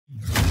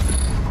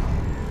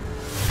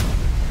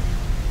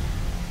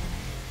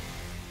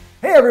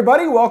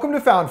everybody, welcome to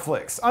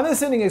FoundFlix. On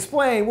this Ending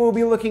Explained, we'll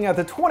be looking at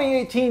the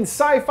 2018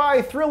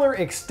 sci-fi thriller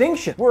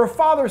Extinction, where a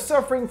father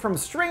suffering from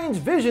strange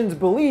visions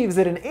believes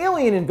that an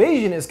alien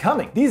invasion is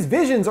coming. These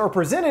visions are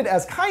presented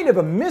as kind of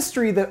a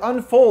mystery that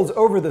unfolds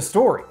over the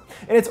story,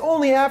 and it's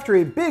only after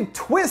a big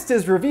twist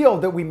is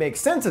revealed that we make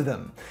sense of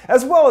them,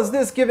 as well as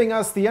this giving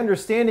us the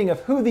understanding of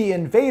who the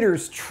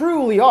invaders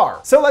truly are.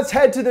 So let's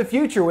head to the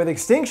future with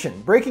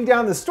Extinction, breaking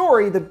down the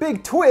story, the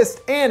big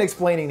twist, and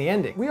explaining the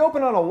ending. We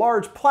open on a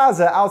large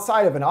plaza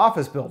outside of an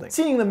office building,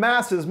 seeing the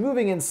masses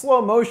moving in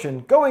slow motion,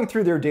 going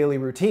through their daily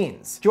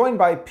routines, joined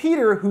by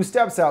Peter, who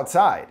steps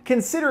outside,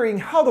 considering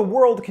how the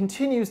world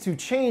continues to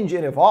change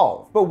and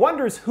evolve, but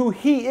wonders who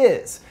he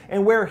is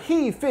and where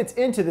he fits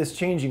into this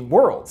changing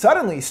world.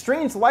 Suddenly,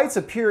 strange lights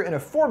appear in a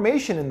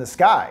formation in the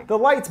sky, the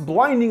lights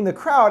blinding the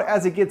crowd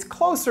as it gets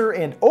closer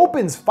and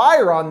opens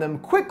fire on them,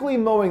 quickly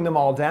mowing them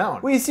all down.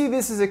 We see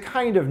this as a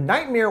kind of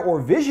nightmare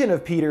or vision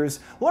of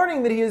Peter's,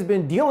 learning that he has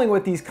been dealing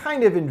with these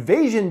kind of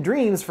invasion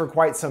dreams for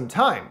quite some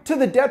time, to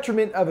the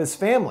detriment of his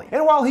family.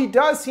 And while he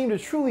does seem to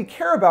truly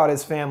care about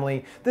his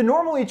family, the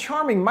normally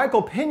charming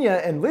Michael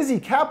Pena and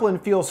Lizzie Kaplan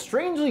feel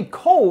strangely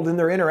cold in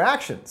their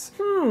interactions.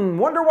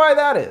 Wonder why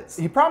that is.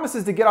 He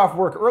promises to get off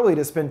work early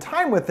to spend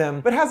time with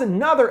them, but has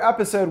another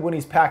episode when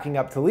he's packing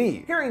up to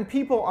leave, hearing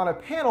people on a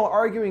panel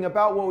arguing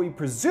about what we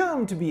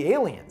presume to be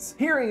aliens,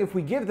 hearing if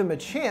we give them a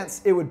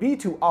chance it would be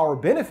to our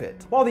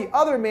benefit, while the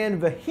other man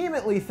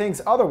vehemently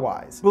thinks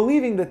otherwise,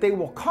 believing that they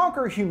will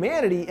conquer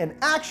humanity and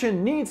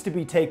action needs to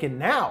be taken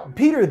now.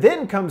 Peter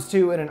then comes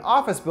to in an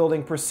office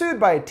building pursued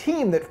by a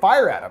team that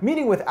fire at him,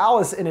 meeting with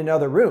Alice in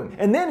another room,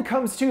 and then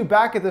comes to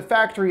back at the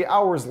factory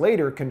hours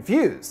later,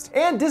 confused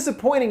and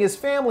disappointing his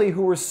family,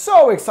 who were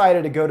so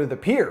excited to go to the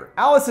pier.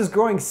 Alice is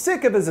growing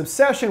sick of his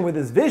obsession with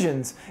his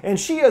visions, and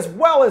she, as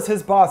well as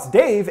his boss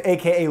Dave,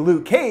 aka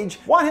Luke Cage,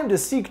 want him to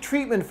seek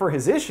treatment for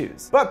his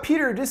issues. But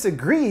Peter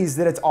disagrees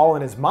that it's all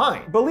in his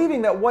mind,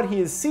 believing that what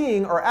he is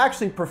seeing are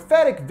actually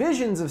prophetic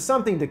visions of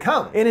something to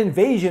come, an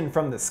invasion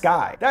from the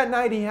sky. That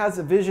night he has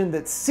a vision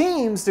that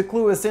seems to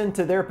clue us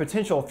into their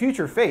potential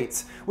future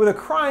fates, with a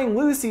crying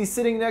Lucy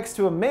sitting next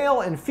to a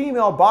male and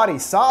female body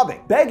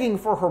sobbing, begging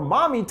for her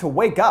mommy to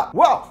wake up.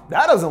 Well,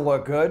 that doesn't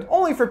look good.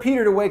 Only for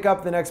Peter to wake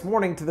up the next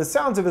morning to the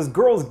sounds of his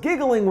girls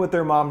giggling with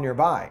their mom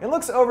nearby, and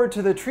looks over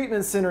to the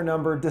treatment center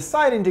number,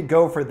 deciding to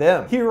go for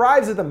them. He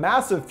arrives at the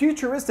massive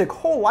futuristic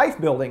whole life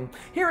building,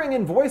 hearing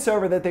in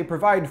voiceover that they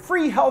provide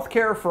free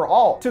healthcare for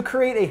all to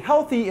create a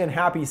healthy and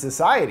happy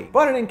society.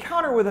 But an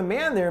encounter with a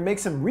man there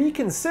makes him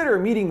reconsider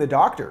meeting the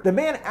doctor, the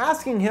man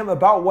asking him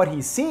about what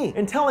he's seen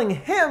and telling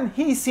him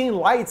he's seen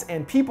lights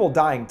and people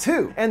dying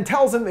too, and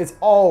tells him it's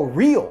all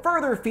real,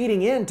 further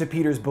feeding into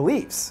Peter's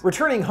beliefs.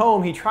 Returning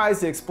home, he tries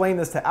to explain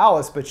this to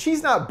Alice, but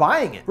she's not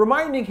buying it,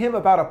 reminding him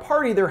about a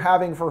party they're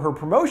having for her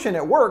promotion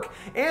at work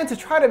and to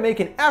try to make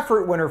an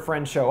effort when her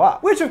friends show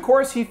up, which of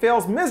course he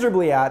fails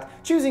miserably at,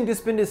 choosing to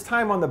spend his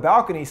time on the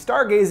balcony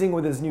stargazing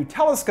with his new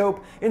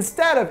telescope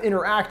instead of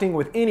interacting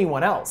with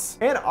anyone else.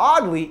 And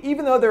oddly,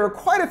 even though there are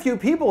quite a few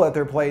people at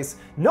their place,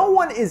 no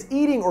one is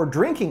eating or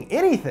drinking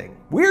anything.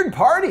 Weird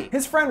party.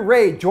 His friend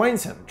Ray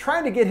joins him,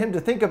 trying to get him to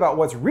think about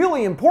what's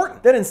really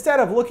important, that instead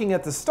of looking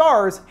at the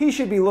stars, he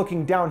should be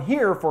looking down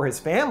here for his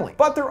family.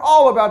 But they're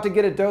all about to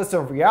get a dose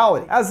of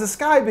reality, as the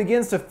sky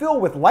begins to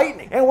fill with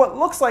lightning, and what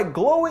looks like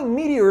glowing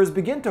meteors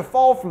begin to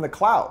fall from the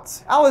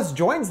clouds. Alice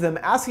joins them,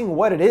 asking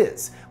what it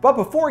is, but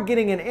before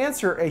getting an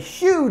answer, a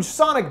huge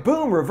sonic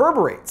boom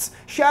reverberates,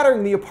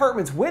 shattering the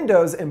apartment's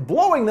windows and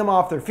blowing them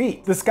off their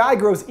feet. The sky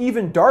grows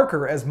even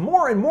darker as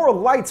more and more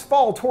lights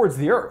fall towards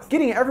the earth.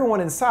 Getting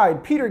everyone inside,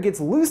 Peter gets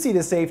Lucy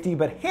to safety,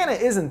 but Hannah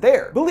isn't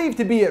there, believed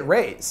to be at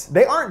Ray's.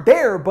 They aren't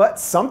there, but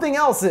something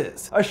else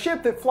is. A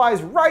ship that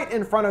flies right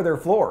in front of their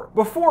floor,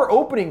 before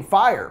opening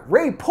fire,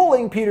 Ray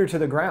pulling Peter to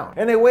the ground,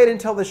 and they wait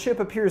until the ship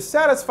appears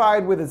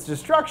satisfied with its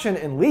destruction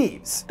and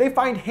leaves. They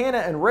find Hannah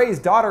and Ray's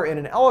daughter in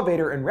an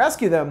elevator and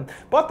rescue them,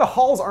 but the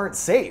halls aren't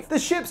safe. The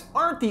ships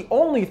aren't the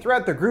only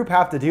threat the group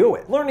have to deal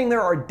with, learning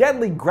there are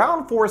deadly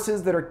ground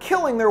forces that are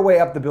killing their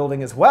way up the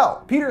building as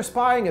well. Peter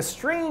spying a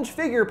strange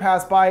figure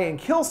pass by and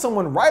kill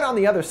someone right on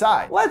the other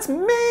side. Let's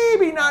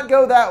maybe not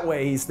go that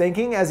way, he's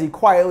thinking as he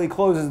quietly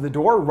closes the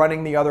door,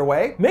 running the other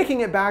way. Making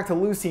it back to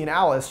Lucy and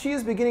Alice, she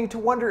is beginning to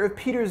wonder if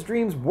Peter's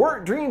dreams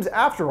weren't dreams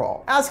after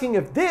all, asking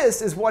if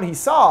this is what he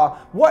saw,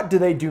 what do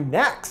they do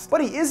next?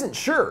 But he isn't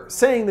sure,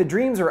 saying the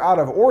dreams are out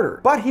of order.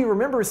 But he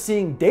remembers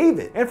seeing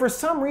David, and for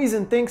some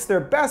reason thinks their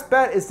best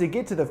bet is to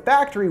get to the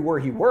factory where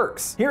he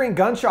works. Hearing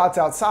gunshots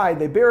outside,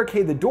 they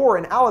barricade the door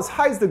and Alice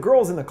hides the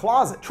girls in the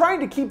closet, trying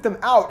to keep them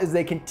out as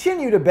they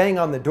continue to bang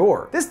on the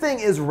door. This thing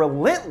is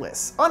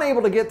relentless.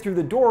 Unable to get through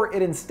the door,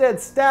 it instead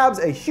stabs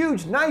a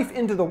huge knife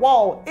into the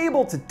wall,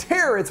 able to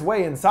tear its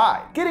way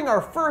inside. Getting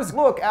our first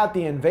look at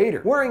the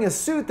invader, wearing a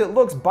suit that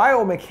looks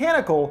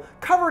biomechanical,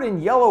 covered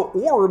in yellow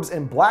orbs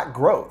and black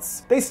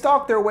growths. They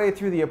stalk their way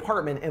through the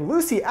apartment, and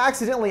Lucy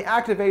accidentally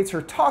activates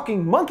her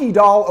talking monkey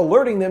doll,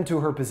 alerting them to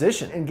her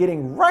position and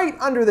getting right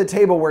under the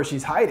table where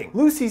she's hiding.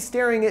 Lucy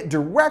staring it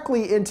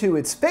directly into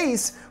its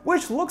face,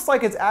 which looks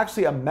like it's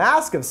actually a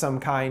mask of some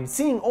kind,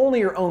 seeing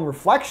only her own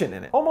reflection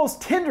in it.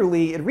 Almost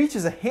tenderly, it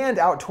reaches a hand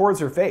out towards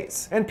her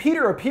face, and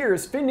Peter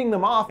appears, fending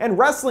them off and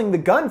wrestling the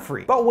gun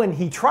free. But when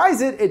he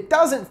tries it, it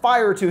doesn't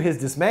fire, to his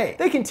dismay.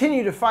 They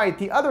continue to fight,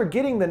 the other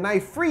getting the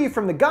knife free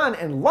from the gun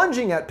and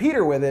lunging at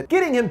Peter with it,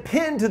 getting him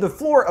pinned to the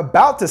floor,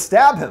 about to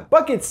stab him,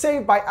 but gets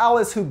saved by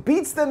Alice, who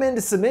beats them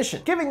into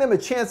submission, giving them a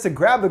chance to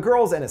grab the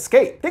girls and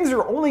escape. Things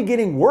are only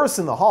getting worse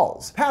in the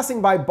halls,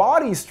 passing by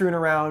bodies strewn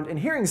around and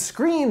hearing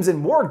screams and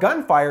more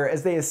gunfire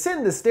as they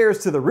ascend the stairs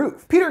to the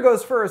roof. Peter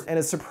goes first and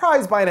is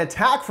surprised by an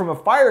attack from a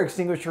fire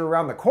extinguisher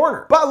around the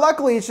corner, but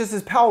luckily it's just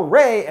his pal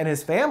Ray and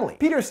his family.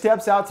 Peter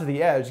steps out to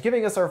the edge,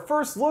 giving us our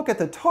first look at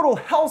the total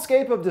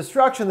hellscape of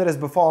destruction that has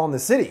befallen the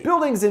city.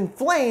 Buildings in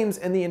flames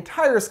and the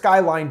entire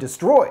skyline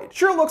destroyed.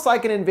 Sure looks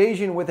like an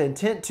invasion with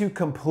intent to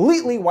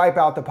completely wipe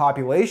out the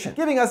population,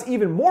 giving us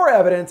even more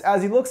evidence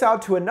as he looks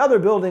out to another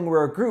building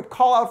where a group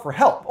call out for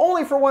help,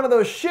 only for one of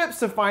those ships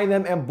to find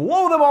them and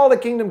blow them all to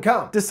kingdom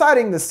come,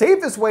 deciding the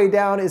safest way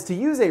down is to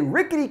use a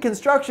rickety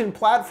construction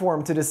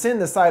platform to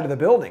descend the side of the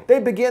building. They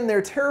begin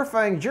their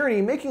terrifying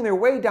journey, making their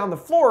way down the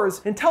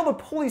floors until the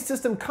pulley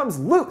system comes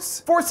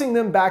loose, forcing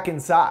them back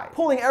inside,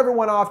 pulling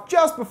everyone off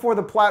just before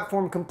the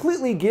platform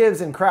completely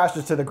gives and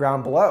crashes to the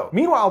ground below.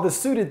 Meanwhile, the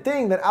suited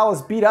thing that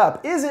Alice beat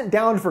up isn't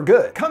down for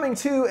good, coming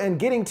to and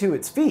getting to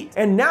its feet,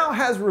 and now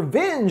has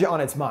revenge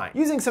on its mind,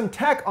 using some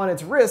tech on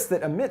its wrist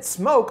that emits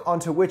smoke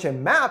onto which a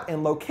map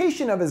and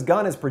location of his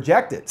gun is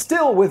projected,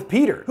 still with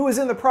Peter, who is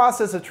in the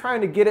process of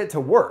trying to get it to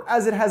work,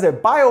 as it has a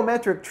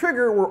biometric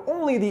trigger where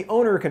only the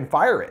owner can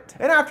fire it.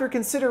 And after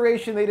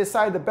consideration, they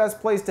decide the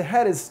best place to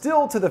head is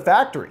still to the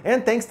factory,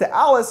 and thanks to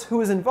Alice,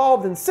 who is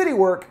involved in city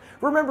work,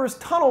 remembers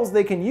tunnels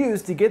they can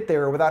use to get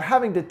there without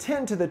having to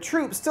tend to the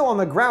troops still on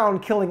the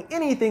ground, killing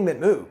anything that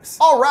moves.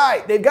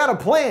 Alright, they've got a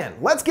plan,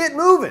 let's get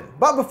moving!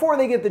 But before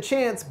they get the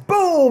chance,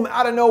 boom!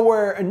 Out of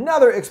nowhere,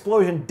 another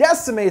explosion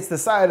decimates the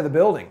side of the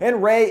building,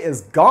 and Ray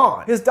is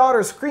gone. His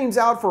daughter screams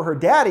out for her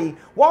daddy,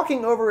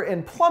 walking over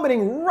and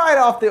plummeting right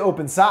off the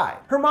open side.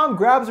 Her mom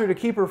grabs her to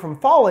keep her from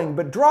falling,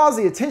 but draws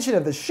the attention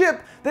of the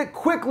ship that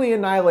quickly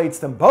annihilates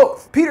them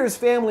both. Peter's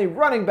family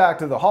running back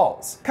to the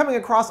halls, coming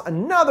across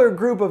another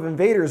group of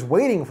invaders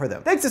waiting for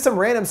them. Thanks to some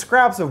random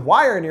scraps of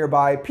wire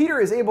nearby, Peter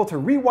is able to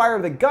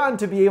rewire the gun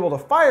to be able to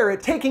fire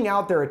it, taking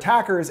out their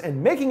attackers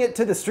and making it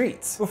to the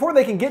streets. Before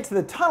they can get to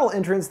the tunnel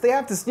entrance, they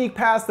have to sneak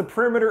past the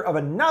perimeter of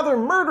another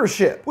murder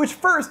ship, which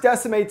first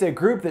decimates a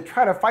group that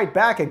try to fight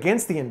back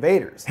against the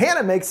invaders.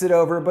 Hannah makes it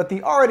over, but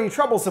the already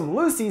troublesome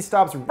Lucy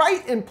stops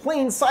right in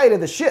plain sight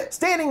of the ship,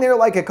 standing there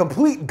like a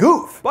complete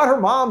goof. But her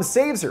mom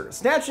saves her,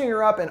 snatching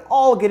her up and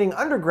all getting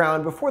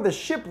underground before the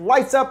ship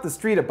lights up the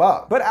street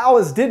above. But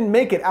Alice didn't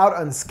make it out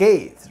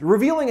unscathed,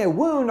 revealing a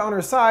wound on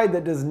her side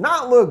that does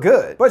not look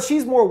good, but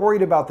she's more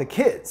worried about the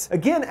kids,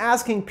 again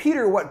asking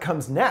Peter what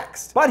comes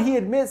next. But he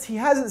admits he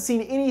hasn't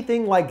seen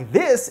anything like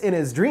this in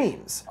his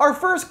dreams. Our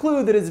first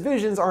clue that his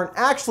visions aren't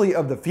actually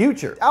of the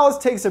future. Alice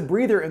takes a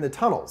breather in the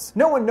tunnels,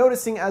 no one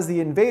noticing as the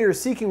invader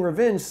seeking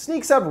revenge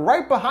sneaks up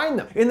right behind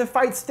them, in the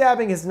fight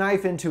stabbing his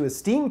knife into a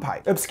steam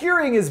pipe,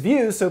 obscuring his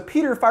view, so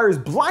Peter fires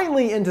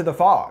blindly into the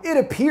fog. It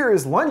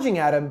appears lunging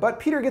at him, but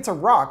Peter gets a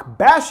rock,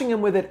 bashing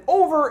him with it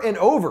over and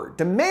over,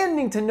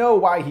 demanding to know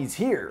why he's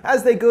here.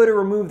 As they go to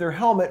remove their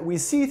helmet, we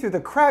see through the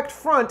cracked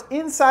front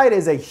inside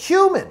is a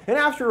human, and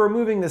after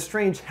removing the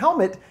strange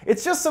helmet,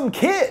 it's just some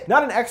kid,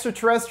 not an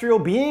extraterrestrial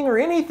being or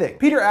anything.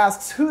 Peter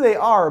asks who they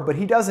are, but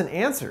he doesn't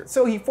answer,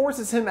 so he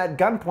forces him at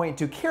gunpoint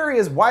to carry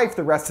his wife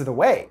the rest of the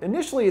way.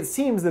 Initially, it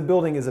seems the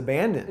building is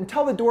abandoned,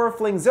 until the door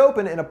flings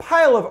open and a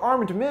pile of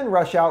armed men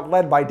rush out,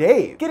 led by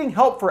Dave, getting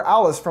help for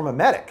Alice from a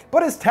medic.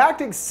 But his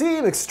tactics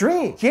seem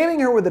extreme, jamming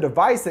her with a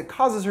device that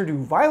causes her to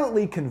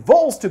violently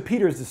convulse to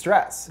Peter's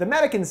distress. The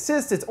medic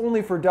insists it's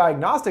only for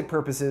diagnostic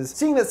purposes,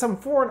 seeing that some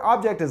foreign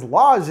object is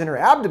lodged in her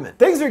abdomen.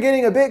 Things are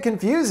getting a bit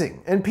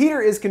confusing, and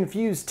Peter is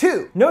confused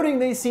too, noting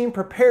they seem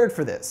prepared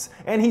for this.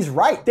 And he's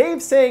right.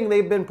 Dave's saying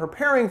they've been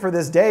preparing for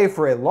this day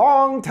for a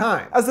long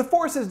time. As the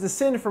forces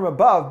descend from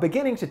above,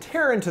 beginning to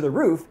tear into the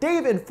roof,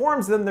 Dave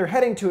informs them they're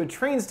heading to a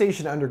train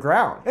station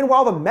underground. And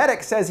while the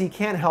medic says he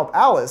can't help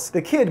Alice,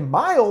 the kid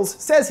Miles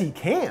says he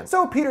can.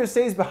 So Peter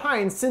stays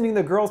behind, sending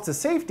the girls to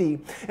safety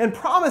and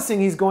promising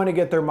he's going to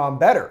get their mom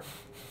better.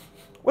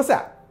 What's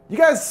that? You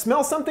guys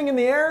smell something in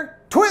the air?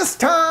 Twist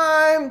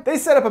time! They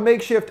set up a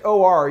makeshift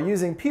OR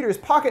using Peter's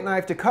pocket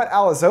knife to cut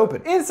Alice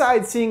open,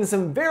 inside seeing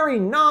some very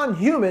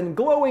non-human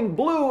glowing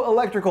blue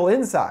electrical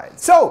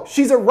insides. So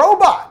she's a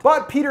robot!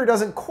 But Peter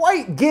doesn't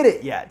quite get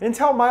it yet,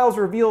 until Miles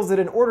reveals that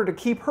in order to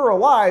keep her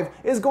alive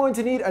is going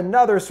to need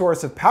another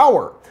source of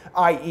power,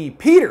 i.e.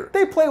 Peter.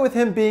 They play with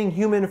him being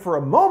human for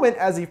a moment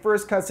as he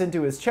first cuts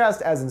into his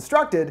chest as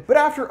instructed, but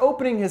after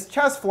opening his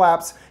chest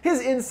flaps,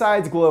 his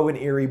insides glow an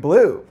eerie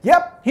blue.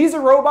 Yep, he's a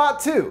robot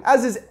too,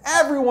 as is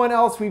everyone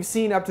else we've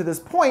seen up to this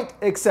point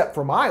except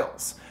for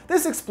Miles.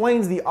 This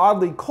explains the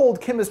oddly cold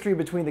chemistry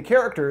between the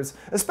characters,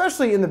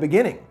 especially in the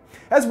beginning,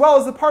 as well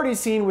as the party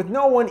scene with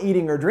no one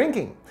eating or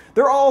drinking.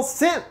 They're all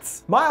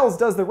synths. Miles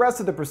does the rest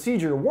of the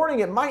procedure,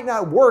 warning it might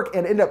not work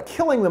and end up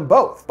killing them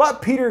both.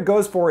 But Peter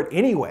goes for it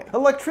anyway,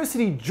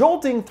 electricity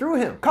jolting through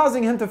him,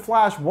 causing him to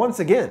flash once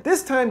again,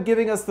 this time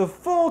giving us the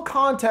full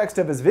context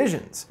of his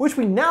visions, which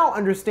we now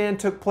understand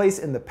took place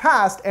in the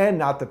past and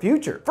not the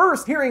future.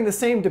 First, hearing the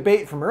same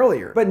debate from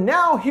earlier, but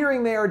now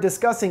hearing they are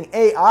discussing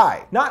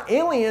AI, not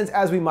aliens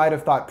as we might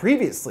have thought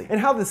previously, and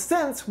how the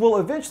synths will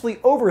eventually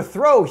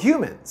overthrow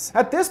humans.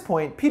 At this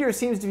point, Peter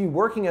seems to be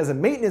working as a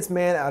maintenance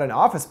man at an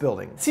office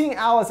building, seeing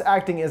Alice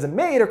acting as a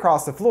maid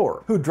across the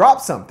floor, who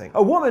drops something,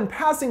 a woman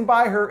passing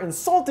by her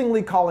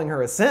insultingly calling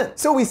her a synth.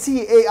 So we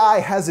see AI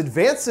has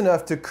advanced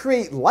enough to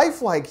create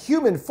lifelike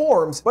human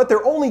forms, but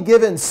they're only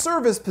given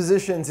service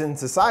positions in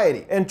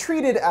society, and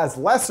treated as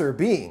lesser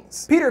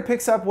beings. Peter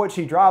picks up what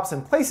she drops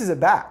and places it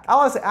back,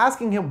 Alice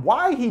asking him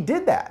why he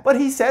did that, but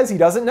he says he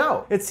doesn't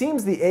know. It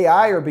seems the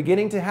AI are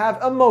beginning to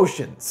have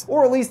emotions,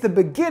 or at least the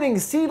beginning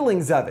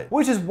seedlings of it,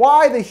 which is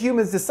why the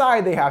humans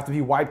decide they have to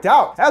be wiped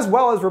out, as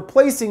well as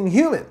replacing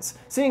humans,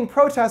 seeing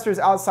protesters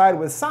outside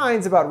with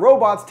signs about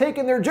robots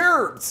taking their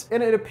jobs.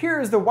 And it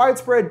appears the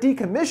widespread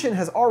decommission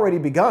has already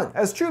begun,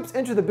 as troops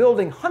enter the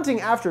building hunting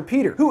after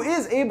Peter, who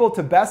is able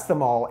to best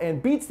them all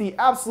and beats the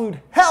absolute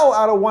hell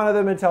out of one of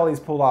them until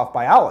he's pulled off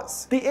by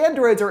Alice. The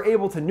androids are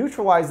able to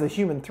neutralize the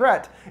human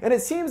threat, and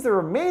it seems the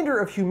remainder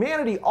of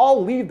humanity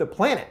all leave the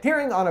planet,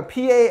 hearing on a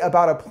PA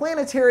about a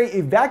planetary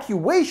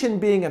evacuation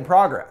being in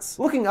progress.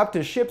 Looking up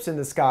to ships in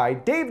the sky,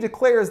 Dave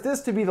declares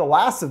this to be the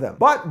last of them,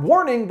 but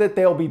warning that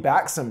they'll be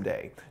back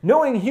someday,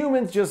 knowing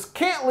humans just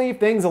can't leave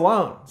things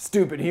alone.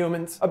 Stupid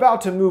humans. About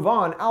to move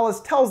on,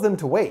 Alice tells them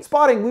to wait,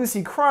 spotting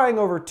Lucy crying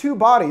over two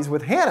bodies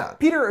with Hannah.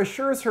 Peter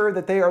assures her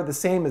that they are the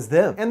same as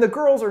them, and the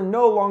girls are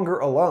no longer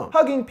alone,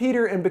 hugging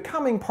Peter and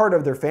becoming part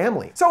of their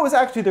family. So it was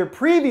actually their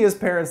previous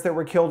parents that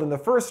were killed in the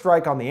first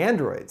strike on the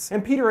androids,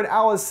 and Peter and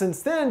Alice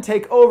since then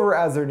take over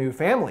as their new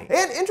family.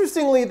 And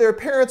interestingly, their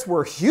parents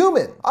were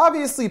human,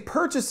 obviously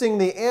purchasing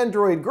the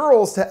android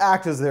girls to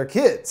act as their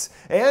kids,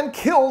 and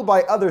killed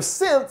by other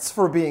synths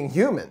for being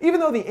human. Even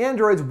though the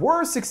androids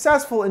were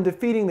successful in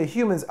defeating the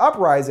humans'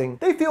 uprising,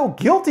 they feel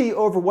guilty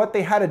over what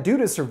they had to do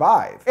to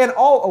survive, and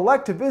all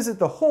elect to visit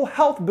the whole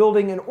health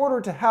building in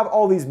order to have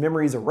all these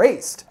memories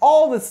erased.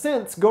 All the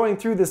synths going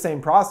through the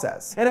same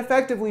process, and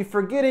effectively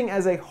forgetting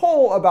as a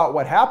whole about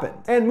what happened,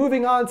 and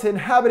moving on to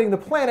inhabiting the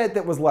planet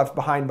that was left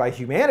behind by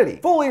humanity.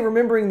 Fully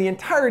remembering the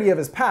entirety of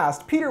his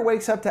past, Peter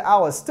wakes up to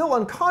Alice still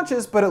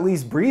unconscious but at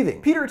least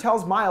breathing. Peter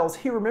tells Miles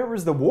he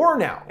remembers the war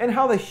now, and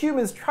how the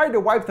humans tried to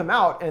wipe them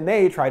out and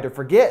they tried to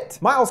forget.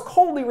 Miles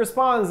coldly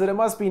responds that it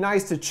must be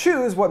nice to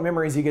choose what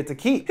memories you get to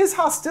keep. His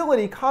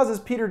hostility causes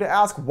Peter to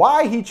ask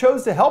why he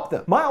chose to help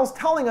them. Miles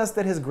telling us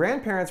that his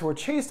grandparents were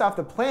chased off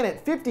the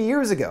planet 50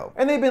 years ago,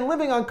 and they've been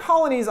living on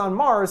colonies on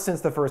Mars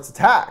since the first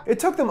attack. It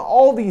took them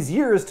all these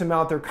years to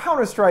mount their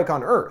counterstrike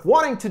on Earth,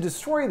 wanting to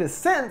destroy the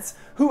synths,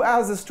 who,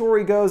 as the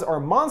story goes, are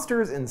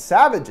monsters and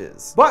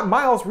savages. But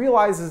Miles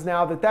realizes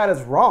now that that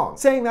is wrong,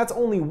 saying that's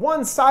only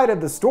one side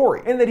of the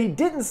story, and that he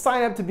didn't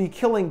sign up to be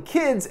killing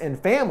kids and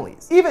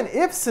families. Even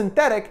if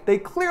synthetic, they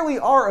clearly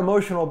are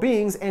emotional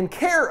beings and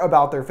care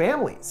about their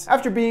families.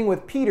 After being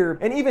with Peter,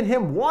 and even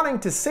him wanting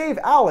to save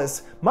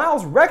Alice,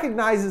 Miles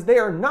recognizes they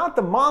are not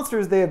the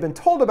monsters they have been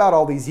told about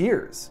all these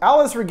years.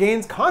 Alice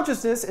regains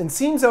consciousness and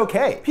seems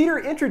okay, Peter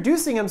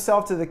introducing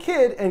himself to the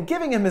kid and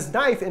giving him his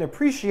knife in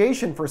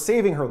appreciation for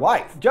saving her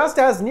life. Just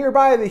as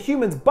nearby the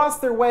humans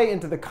bust their way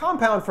into the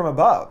compound from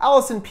above,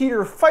 Alice and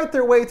Peter fight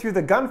their way through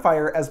the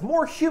gunfire as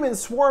more humans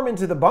swarm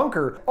into the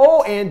bunker.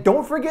 Oh, and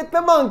don't forget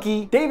the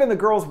monkey! Dave and the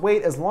girls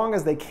wait as long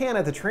as they can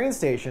at the train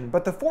station,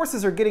 but the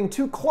forces are getting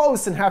too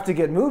close and have to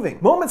get moving.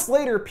 Moments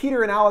later,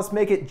 Peter and Alice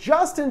make it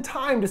just in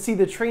time to see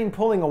the train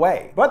pulling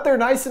away, but they're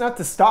nice enough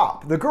to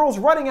stop, the girls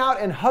running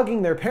out and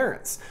hugging their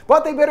parents.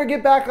 But they better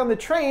get back on the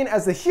train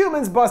as the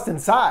humans bust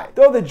inside,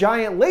 though the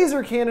giant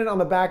laser cannon on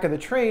the back of the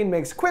train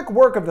makes quick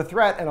work of the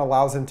threat and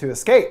allows him to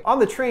escape. On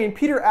the train,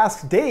 Peter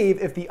asks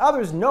Dave if the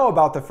others know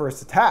about the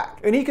first attack,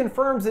 and he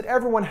confirms that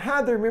everyone has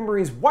had their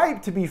memories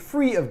wiped to be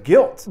free of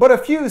guilt. But a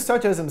few,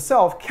 such as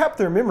himself, kept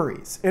their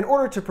memories in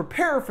order to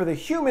prepare for the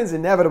humans'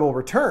 inevitable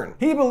return.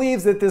 He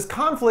believes that this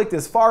conflict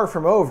is far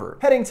from over,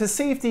 heading to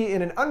safety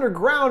in an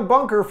underground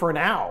bunker for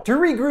now, to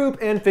regroup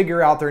and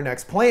figure out their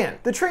next plan.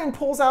 The train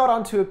pulls out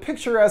onto a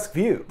picturesque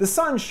view, the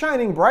sun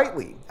shining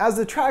brightly, as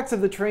the tracks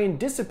of the train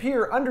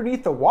disappear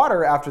underneath the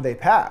water after they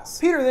pass.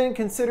 Peter then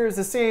considers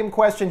the same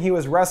question he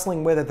was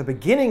wrestling with at the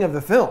beginning of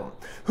the film.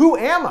 Who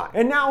am I?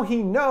 And now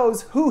he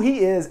knows who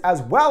he is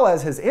as well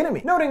as his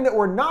enemy, noting that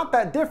we're not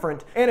that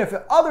different, and if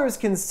others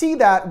can see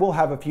that, we'll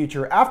have a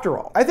future after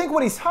all. I think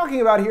what he's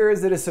talking about here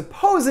is that his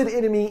supposed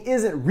enemy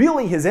isn't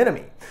really his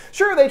enemy.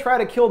 Sure, they try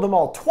to kill them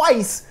all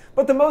twice,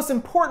 but the most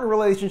important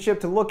relationship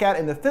to look at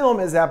in the film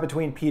is that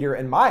between Peter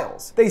and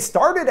Miles. They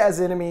started as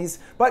enemies,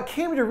 but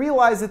came to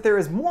realize that there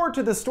is more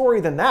to the story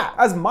than that,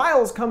 as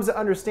Miles comes to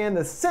understand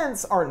the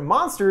Synths aren't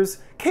monsters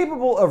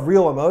capable of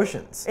real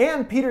emotions.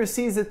 And Peter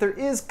sees that there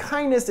is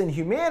kindness and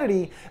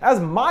humanity as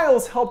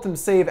Miles helped him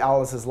save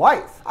Alice's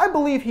life. I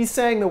believe he's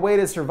saying the way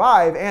to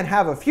survive and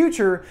have a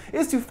future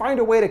is to find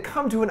a way to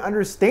come to an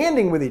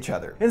understanding with each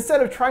other,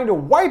 instead of trying to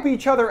wipe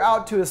each other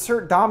out to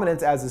assert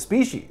dominance as a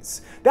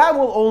species. That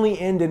will only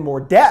end in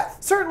more death.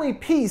 Certainly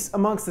peace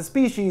amongst the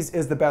species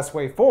is the best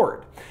way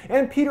forward.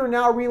 And Peter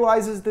now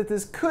realizes that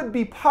this could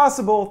be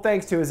possible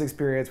thanks to his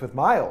experience with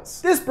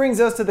Miles. This brings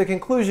us to the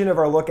conclusion of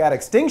our look at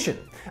Extinction.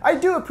 I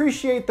do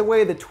appreciate the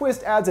way the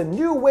twist adds a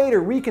new way to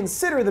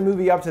reconsider the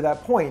movie up to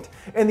that point,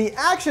 and the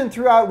action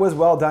throughout was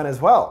well done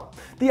as well.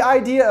 The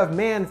idea of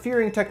man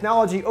fearing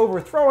technology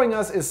overthrowing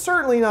us is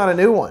certainly not a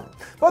new one,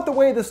 but the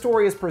way the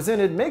story is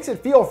presented makes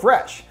it feel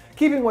fresh,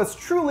 keeping what's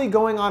truly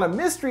going on a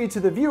mystery to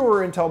the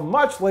viewer until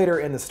much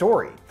later in the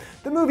story.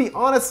 The movie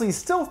honestly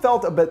still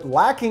felt a bit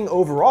lacking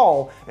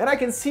overall, and I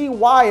can see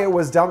why it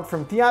was dumped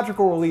from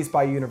theatrical release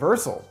by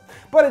Universal.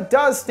 But it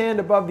does stand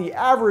above the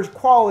average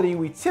quality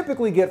we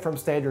typically get from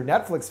standard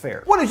Netflix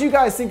fare. What did you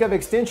guys think of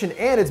Extinction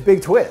and its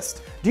big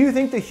twist? Do you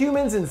think the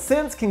humans and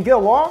synths can get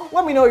along?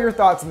 Let me know your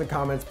thoughts in the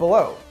comments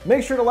below.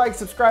 Make sure to like,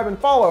 subscribe, and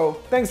follow.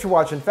 Thanks for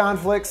watching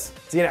FoundFlix.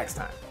 See you next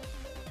time.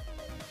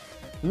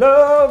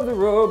 Love the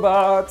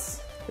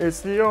robots,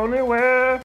 it's the only way.